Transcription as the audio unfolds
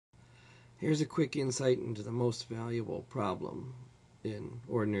Here's a quick insight into the most valuable problem in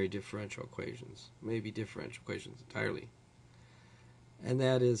ordinary differential equations, maybe differential equations entirely. And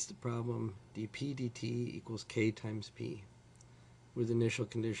that is the problem dp dt equals k times p, with initial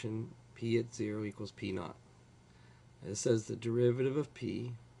condition p at 0 equals p naught. It says the derivative of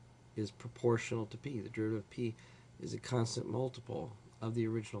p is proportional to p. The derivative of p is a constant multiple of the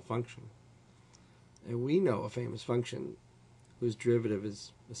original function. And we know a famous function whose derivative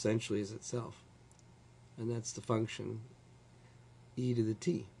is essentially is itself. And that's the function e to the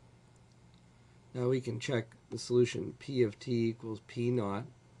t. Now we can check the solution p of t equals p naught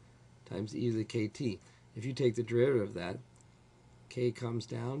times e to the kt. If you take the derivative of that, k comes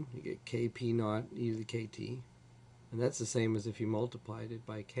down, you get kp naught e to the kt. And that's the same as if you multiplied it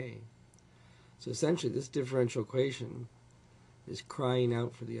by k. So essentially this differential equation is crying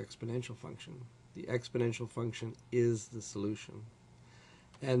out for the exponential function. The exponential function is the solution.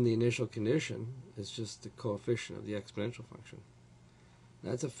 And the initial condition is just the coefficient of the exponential function.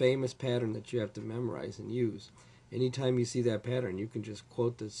 That's a famous pattern that you have to memorize and use. Anytime you see that pattern, you can just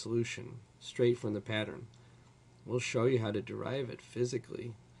quote the solution straight from the pattern. We'll show you how to derive it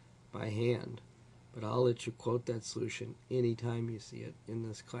physically by hand, but I'll let you quote that solution anytime you see it in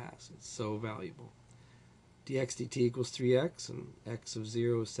this class. It's so valuable. dx dt equals 3x and x of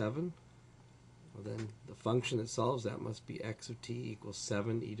 0 is 7. Well, then the function that solves that must be x of t equals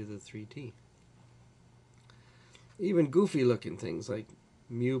 7 e to the 3t. Even goofy looking things like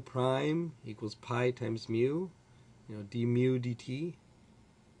mu prime equals pi times mu, d mu dt.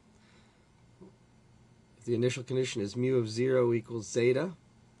 If the initial condition is mu of 0 equals zeta,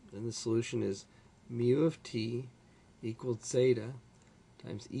 then the solution is mu of t equals zeta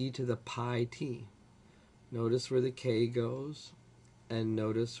times e to the pi t. Notice where the k goes, and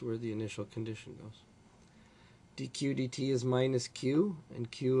notice where the initial condition goes. dq dt is minus q, and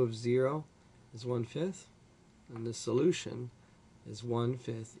q of 0 is 1/5, and the solution is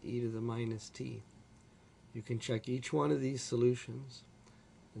 1/5 e to the minus t. You can check each one of these solutions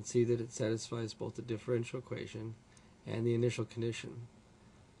and see that it satisfies both the differential equation and the initial condition.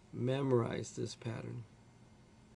 Memorize this pattern.